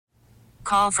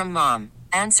Call from mom.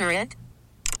 Answer it.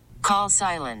 Call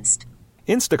silenced.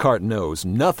 Instacart knows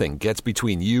nothing gets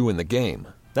between you and the game.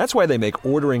 That's why they make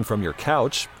ordering from your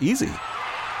couch easy.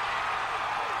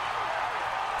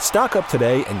 Stock up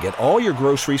today and get all your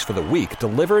groceries for the week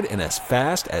delivered in as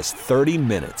fast as 30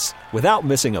 minutes without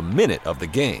missing a minute of the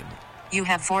game. You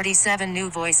have 47 new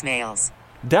voicemails.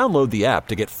 Download the app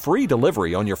to get free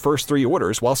delivery on your first 3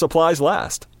 orders while supplies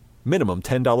last. Minimum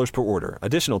 $10 per order.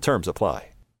 Additional terms apply.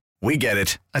 We get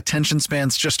it. Attention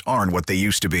spans just aren't what they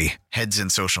used to be. Heads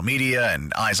in social media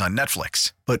and eyes on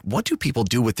Netflix. But what do people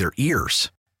do with their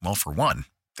ears? Well, for one,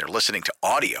 they're listening to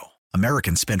audio.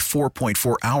 Americans spend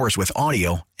 4.4 hours with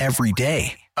audio every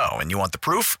day. Oh, and you want the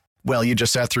proof? Well, you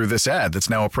just sat through this ad that's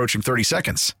now approaching 30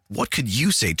 seconds. What could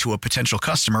you say to a potential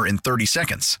customer in 30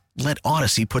 seconds? Let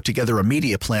Odyssey put together a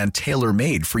media plan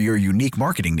tailor-made for your unique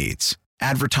marketing needs.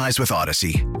 Advertise with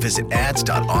Odyssey. Visit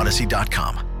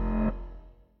ads.odyssey.com.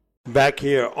 Back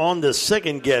here on the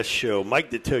second guest show, Mike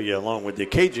Detillier along with the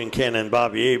Cajun Cannon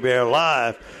Bobby Hebert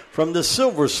live from the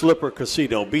Silver Slipper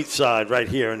Casino beachside right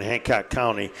here in Hancock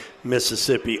County,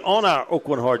 Mississippi. On our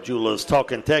Oakland Heart Jewelers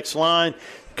talking text line,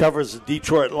 covers the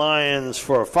Detroit Lions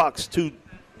for Fox 2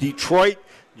 Detroit,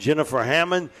 Jennifer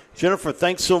Hammond. Jennifer,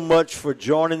 thanks so much for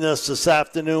joining us this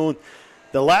afternoon.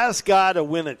 The last guy to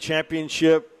win a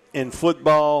championship in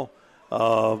football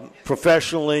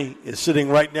professionally is sitting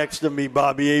right next to me,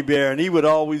 Bobby Hebert, and he would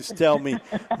always tell me,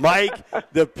 Mike,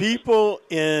 the people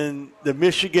in the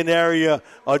Michigan area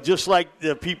are just like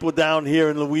the people down here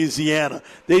in Louisiana.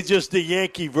 They're just the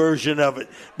Yankee version of it.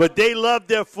 But they love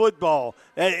their football,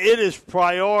 and it is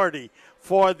priority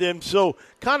for them. So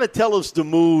kind of tell us the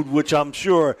mood, which I'm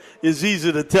sure is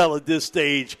easy to tell at this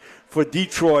stage, for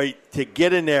Detroit to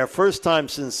get in there. First time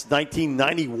since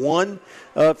 1991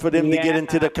 for them to get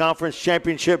into the conference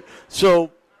championship. So,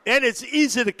 and it's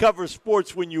easy to cover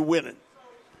sports when you're winning.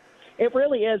 It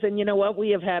really is. And you know what? We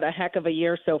have had a heck of a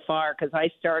year so far because I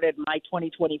started my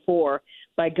 2024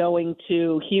 by going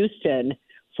to Houston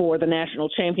for the national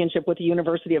championship with the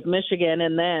University of Michigan.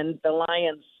 And then the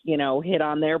Lions, you know, hit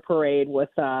on their parade with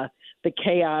the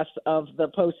chaos of the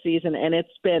postseason, and it's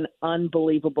been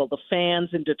unbelievable. The fans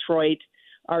in Detroit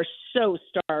are so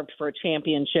starved for a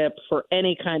championship, for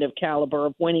any kind of caliber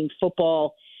of winning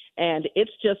football, and it's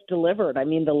just delivered. I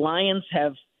mean, the Lions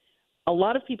have, a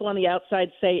lot of people on the outside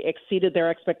say, exceeded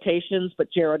their expectations,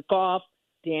 but Jared Goff,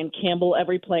 Dan Campbell,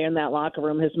 every player in that locker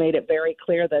room has made it very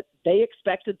clear that they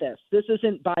expected this. This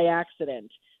isn't by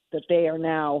accident that they are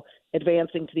now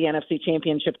advancing to the NFC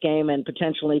Championship Game and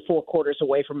potentially 4 quarters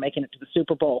away from making it to the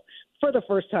Super Bowl for the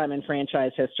first time in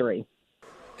franchise history.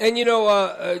 And, you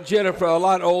know, Jennifer, a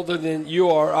lot older than you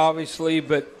are, obviously,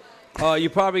 but you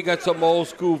probably got some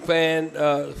old-school fan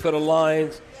for the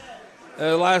Lions.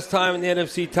 Last time in the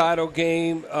NFC title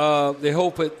game, they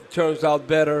hope it turns out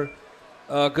better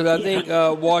because I think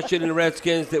Washington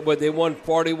Redskins, they won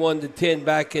 41-10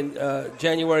 back in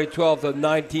January 12th of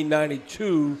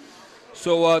 1992.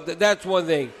 So that's one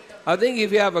thing. I think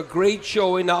if you have a great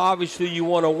showing, now obviously you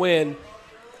want to win.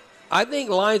 I think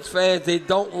Lions fans, they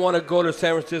don't want to go to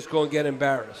San Francisco and get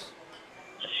embarrassed.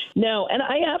 No, and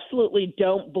I absolutely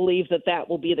don't believe that that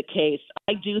will be the case.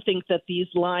 I do think that these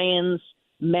Lions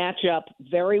match up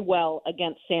very well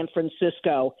against San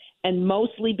Francisco, and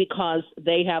mostly because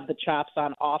they have the chops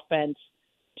on offense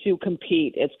to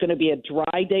compete. It's going to be a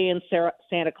dry day in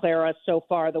Santa Clara. So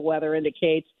far, the weather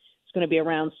indicates it's going to be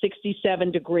around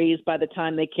 67 degrees by the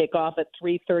time they kick off at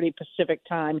 3:30 Pacific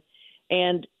time.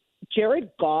 And Jared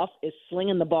Goff is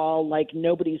slinging the ball like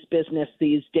nobody's business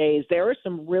these days. There are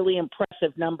some really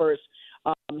impressive numbers.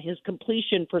 His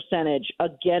completion percentage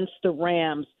against the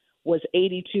Rams was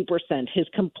 82%. His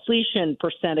completion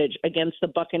percentage against the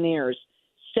Buccaneers,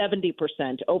 70%.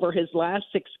 Over his last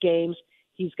 6 games,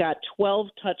 he's got 12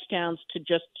 touchdowns to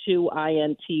just 2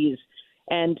 INTs.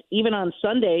 And even on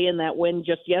Sunday in that win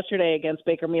just yesterday against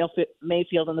Baker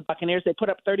Mayfield and the Buccaneers, they put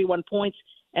up 31 points.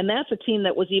 And that's a team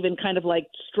that was even kind of like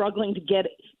struggling to get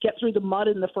through the mud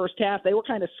in the first half. They were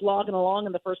kind of slogging along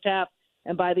in the first half.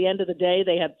 And by the end of the day,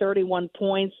 they had 31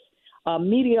 points.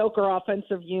 Mediocre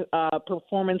offensive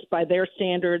performance by their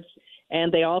standards.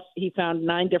 And he found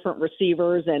 9 different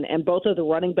receivers, and both of the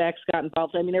running backs got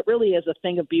involved. I mean, it really is a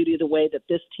thing of beauty the way that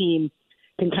this team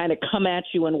can kind of come at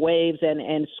you in waves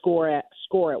and score at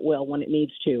will when it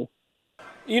needs to.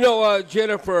 You know,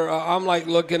 Jennifer, I'm like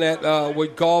looking at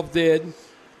what Goff did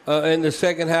in the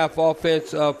second half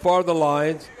offense for the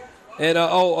Lions. And,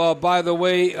 by the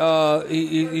way,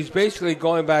 he's basically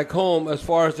going back home as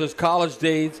far as his college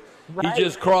days. Right. He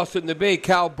just crossed in the bay,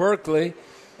 Cal Berkeley.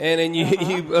 And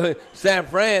then San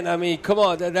Fran, I mean, come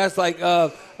on, that's like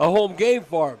a home game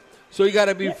for him. So you got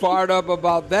to be fired up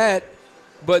about that.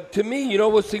 But to me, you know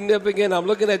what's significant? I'm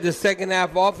looking at the second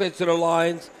half offense of the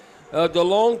Lions. The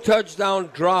long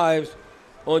touchdown drives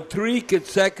on 3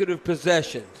 consecutive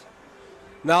possessions.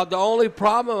 Now, the only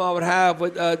problem I would have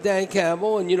with Dan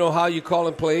Campbell, and you know how you call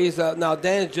him plays, now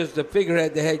Dan's just the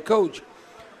figurehead, the head coach.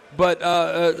 But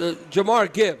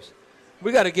Jahmyr Gibbs,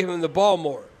 we got to give him the ball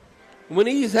more. When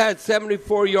he's had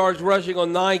 74 yards rushing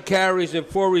on 9 carries and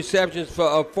 4 receptions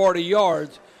for 40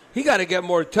 yards, he got to get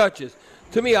more touches.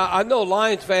 To me, I know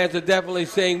Lions fans are definitely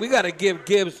saying we got to give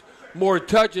Gibbs more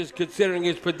touches considering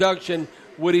his production,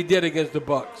 what he did against the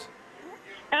Bucs.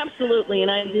 Absolutely,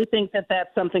 and I do think that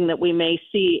that's something that we may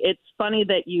see. It's funny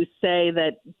that you say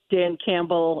that Dan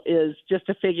Campbell is just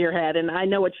a figurehead, and I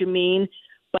know what you mean,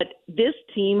 but this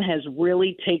team has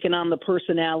really taken on the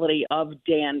personality of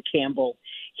Dan Campbell.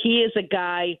 He is a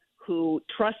guy who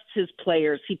trusts his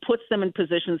players. He puts them in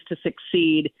positions to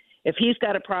succeed. If he's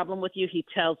got a problem with you, he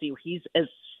tells you. He's as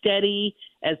steady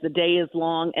as the day is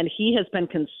long, and he has been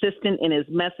consistent in his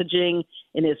messaging,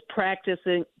 in his practice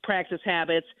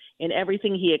habits, in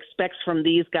everything he expects from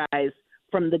these guys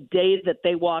from the day that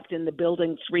they walked in the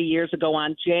building 3 years ago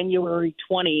on January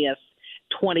 20th,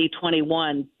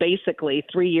 2021, basically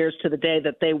 3 years to the day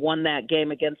that they won that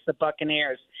game against the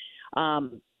Buccaneers.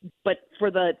 But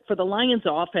for the Lions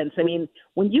offense, I mean,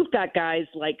 when you've got guys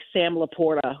like Sam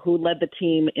Laporta, who led the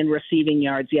team in receiving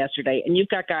yards yesterday, and you've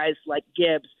got guys like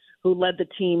Gibbs, who led the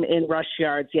team in rush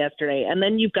yards yesterday, and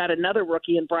then you've got another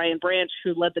rookie in Brian Branch,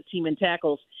 who led the team in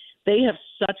tackles, they have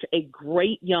such a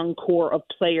great young core of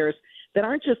players that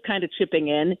aren't just kind of chipping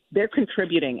in, they're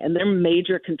contributing, and they're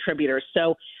major contributors.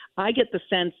 So I get the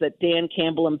sense that Dan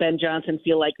Campbell and Ben Johnson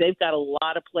feel like they've got a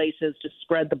lot of places to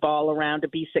spread the ball around to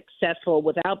be successful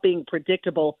without being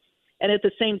predictable. And at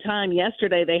the same time,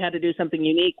 yesterday they had to do something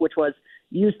unique, which was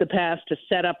use the pass to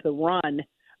set up the run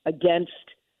against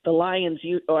the Lions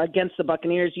or against the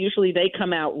Buccaneers. Usually they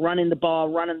come out running the ball,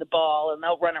 and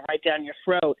they'll run it right down your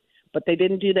throat. But they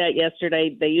didn't do that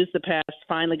yesterday. They used the pass,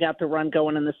 finally got the run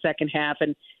going in the second half,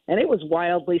 and it was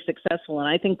wildly successful. And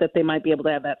I think that they might be able to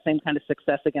have that same kind of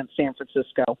success against San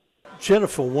Francisco.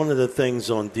 Jennifer, one of the things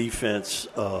on defense,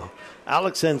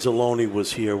 Alex Anzalone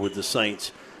was here with the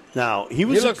Saints. Now, he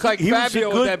was a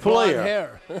good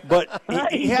player, but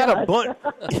he had a bunch.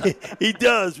 He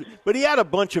does, but he had a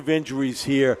bunch of injuries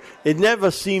here. It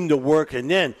never seemed to work,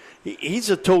 and then he's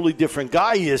a totally different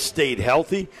guy. He has stayed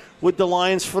healthy with the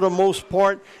Lions for the most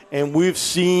part, and we've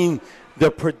seen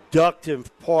the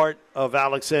productive part of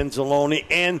Alex Anzalone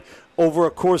and over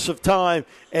a course of time,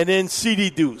 and then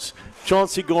Ceedy Duce,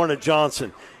 Chauncey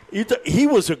Gardner-Johnson. He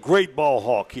was a great ball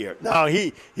hawk here. Now,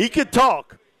 he could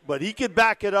talk, but he could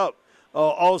back it up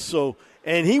also.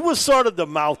 And he was sort of the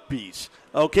mouthpiece.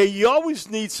 Okay, you always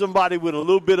need somebody with a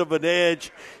little bit of an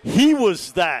edge. He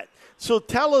was that. So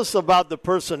tell us about the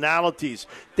personalities.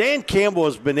 Dan Campbell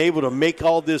has been able to make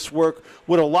all this work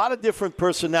with a lot of different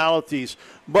personalities.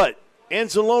 But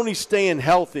Anzalone staying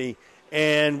healthy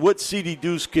and what Ceedy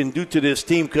Duce can do to this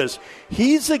team, because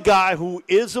he's a guy who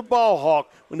is a ball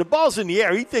hawk. When the ball's in the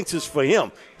air, he thinks it's for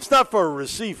him. It's not for a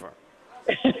receiver.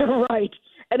 Right.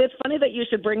 And it's funny that you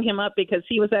should bring him up because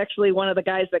he was actually one of the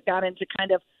guys that got into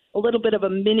kind of a little bit of a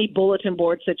mini bulletin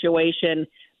board situation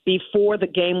before the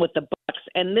game with the Bucs.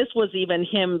 And this was even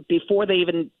him before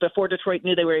Detroit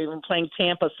knew they were even playing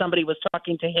Tampa. Somebody was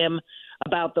talking to him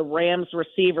about the Rams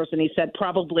receivers, and he said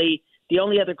probably the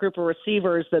only other group of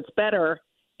receivers that's better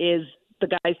is the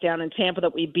guys down in Tampa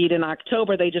that we beat in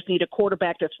October. They just need a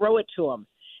quarterback to throw it to them.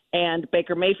 And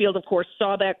Baker Mayfield, of course,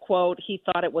 saw that quote. He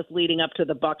thought it was leading up to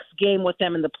the Bucs game with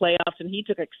them in the playoffs, and he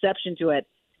took exception to it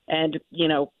and,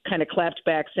 kind of clapped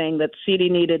back saying that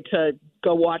Ceedy needed to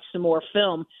go watch some more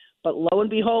film. But lo and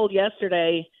behold,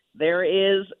 yesterday, there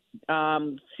is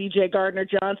C.J.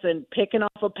 Gardner-Johnson picking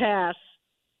off a pass,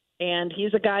 and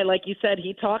he's a guy, like you said,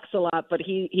 he talks a lot, but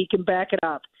he can back it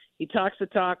up. He talks the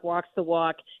talk, walks the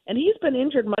walk, and he's been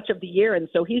injured much of the year, and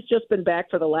so he's just been back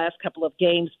for the last couple of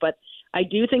games. But I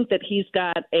do think that he's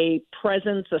got a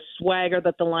presence, a swagger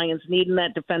that the Lions need in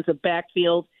that defensive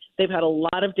backfield. They've had a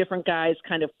lot of different guys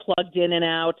kind of plugged in and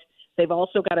out. They've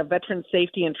also got a veteran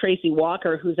safety in Tracy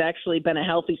Walker, who's actually been a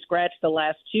healthy scratch the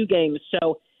last 2 games.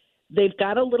 So they've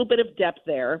got a little bit of depth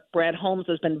there. Brad Holmes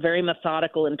has been very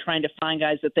methodical in trying to find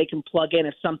guys that they can plug in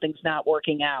if something's not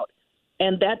working out.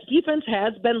 And that defense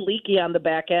has been leaky on the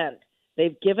back end.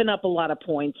 They've given up a lot of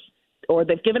points, or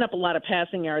they've given up a lot of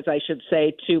passing yards, I should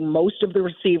say, to most of the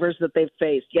receivers that they've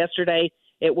faced. Yesterday,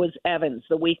 it was Evans.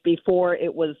 The week before,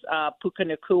 it was Puka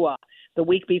Nacua. The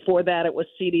week before that, it was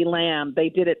CeeDee Lamb. They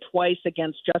did it twice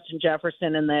against Justin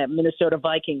Jefferson and the Minnesota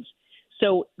Vikings.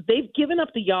 So they've given up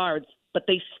the yards, but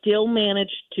they still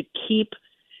managed to keep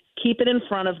it in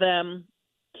front of them,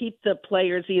 keep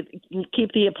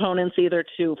the opponents either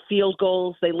to field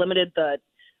goals. They limited the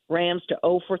Rams to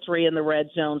 0 for 3 in the red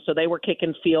zone, so they were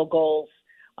kicking field goals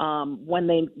when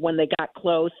they got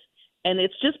close. And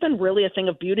it's just been really a thing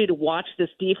of beauty to watch this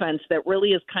defense that really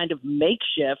is kind of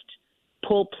makeshift,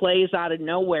 pull plays out of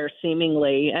nowhere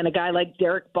seemingly. And a guy like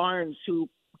Derek Barnes, who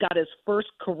got his first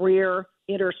career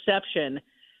interception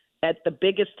at the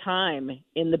biggest time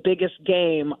in the biggest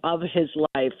game of his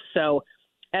life. So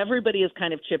everybody is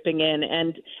kind of chipping in.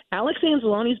 And Alex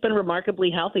Anzalone's been remarkably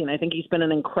healthy, and I think he's been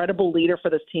an incredible leader for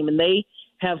this team. And they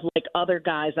have, like other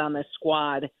guys on this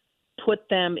squad, put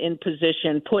him in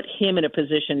a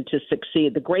position to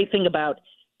succeed. The great thing about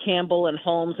Campbell and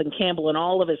Holmes and Campbell and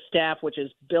all of his staff, which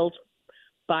is built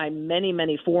by many,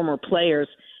 many former players,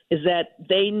 is that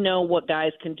they know what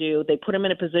guys can do. They put them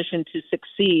in a position to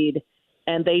succeed,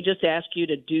 and they just ask you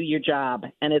to do your job,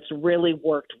 and it's really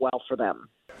worked well for them.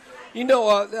 You know,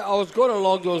 I was going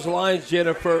along those lines,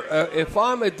 Jennifer. If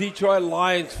I'm a Detroit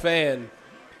Lions fan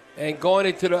and going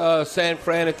into the San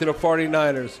Fran, into the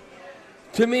 49ers,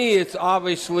 to me it's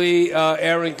obviously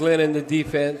Aaron Glenn and the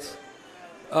defense.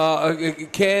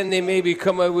 Can they maybe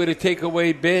come up with a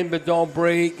takeaway, bend but don't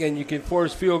break, and you can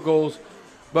force field goals?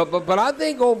 But I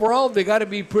think overall they got to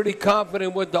be pretty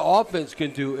confident what the offense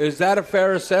can do. Is that a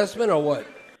fair assessment or what?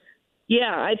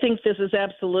 Yeah, I think this is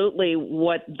absolutely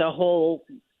what the whole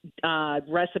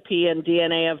recipe and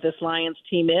DNA of this Lions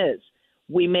team is.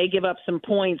 We may give up some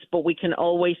points, but we can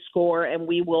always score, and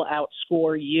we will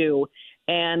outscore you.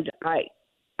 And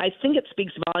I think it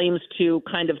speaks volumes to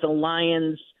kind of the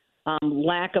Lions'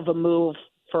 lack of a move,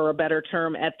 for a better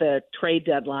term, at the trade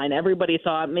deadline. Everybody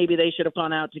thought maybe they should have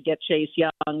gone out to get Chase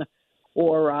Young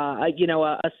or,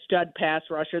 a stud pass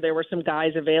rusher. There were some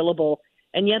guys available,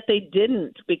 and yet they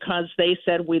didn't, because they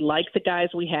said, we like the guys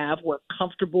we have. We're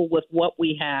comfortable with what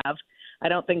we have. I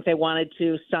don't think they wanted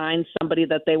to sign somebody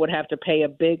that they would have to pay a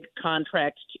big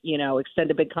contract,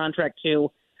 extend a big contract to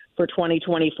for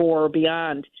 2024 or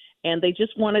beyond. And they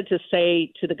just wanted to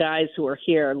say to the guys who are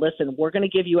here, listen, we're going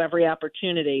to give you every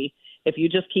opportunity if you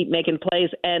just keep making plays.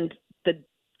 And the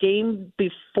game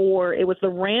before, it was the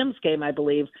Rams game, I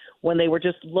believe, when they were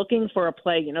just looking for a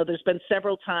play. There's been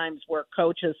several times where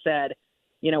coaches said,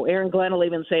 Aaron Glenn will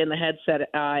even say in the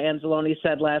headset, Anzalone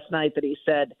said last night that he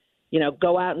said,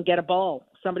 go out and get a ball.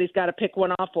 Somebody's got to pick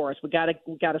one off for us. We got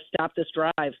to stop this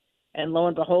drive. And lo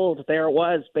and behold, there it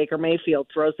was. Baker Mayfield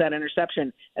throws that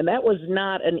interception. And that was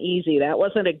not an easy. That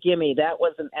wasn't a gimme. That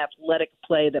was an athletic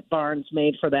play that Barnes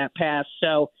made for that pass.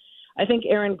 So I think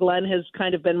Aaron Glenn has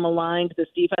kind of been maligned. This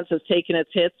defense has taken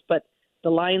its hits, but the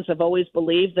Lions have always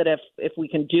believed that if we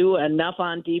can do enough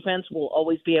on defense, we'll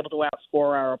always be able to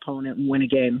outscore our opponent and win a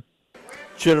game.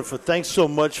 Jennifer, thanks so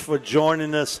much for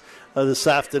joining us this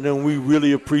afternoon. We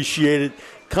really appreciate it.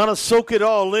 Kind of soak it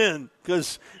all in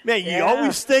because, man, you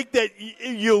always think that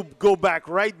you'll go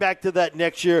right back to that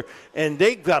next year, and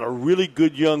they've got a really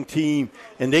good young team,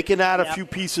 and they can add a few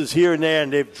pieces here and there,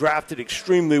 and they've drafted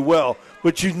extremely well.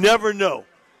 But you never know.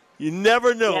 You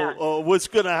never know what's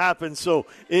going to happen, so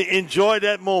enjoy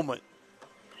that moment.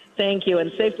 Thank you,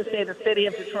 and safe to say the city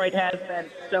of Detroit has been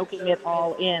soaking it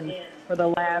all in for the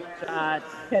last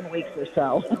 10 weeks or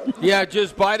so. Yeah,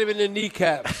 just bite them in the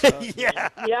kneecaps. Yeah.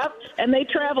 Yep, and they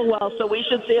travel well, so we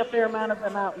should see a fair amount of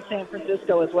them out in San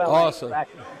Francisco as well. Awesome.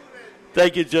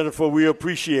 Thank you, Jennifer. We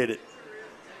appreciate it.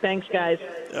 Thanks, guys.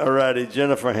 All righty,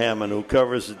 Jennifer Hammond, who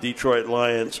covers the Detroit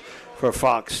Lions for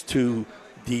Fox 2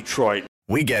 Detroit.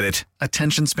 We get it.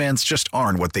 Attention spans just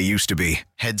aren't what they used to be.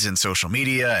 Heads in social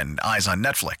media and eyes on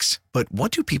Netflix. But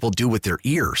what do people do with their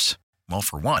ears? Well,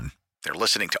 for one, they're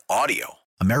listening to audio.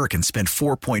 Americans spend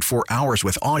 4.4 hours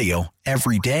with audio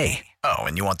every day. Oh,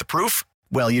 and you want the proof?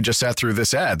 Well, you just sat through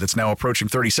this ad that's now approaching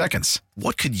 30 seconds.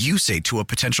 What could you say to a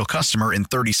potential customer in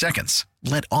 30 seconds?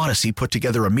 Let Odyssey put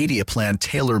together a media plan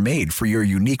tailor-made for your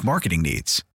unique marketing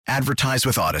needs. Advertise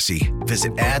with Odyssey.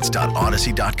 Visit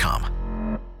ads.odyssey.com.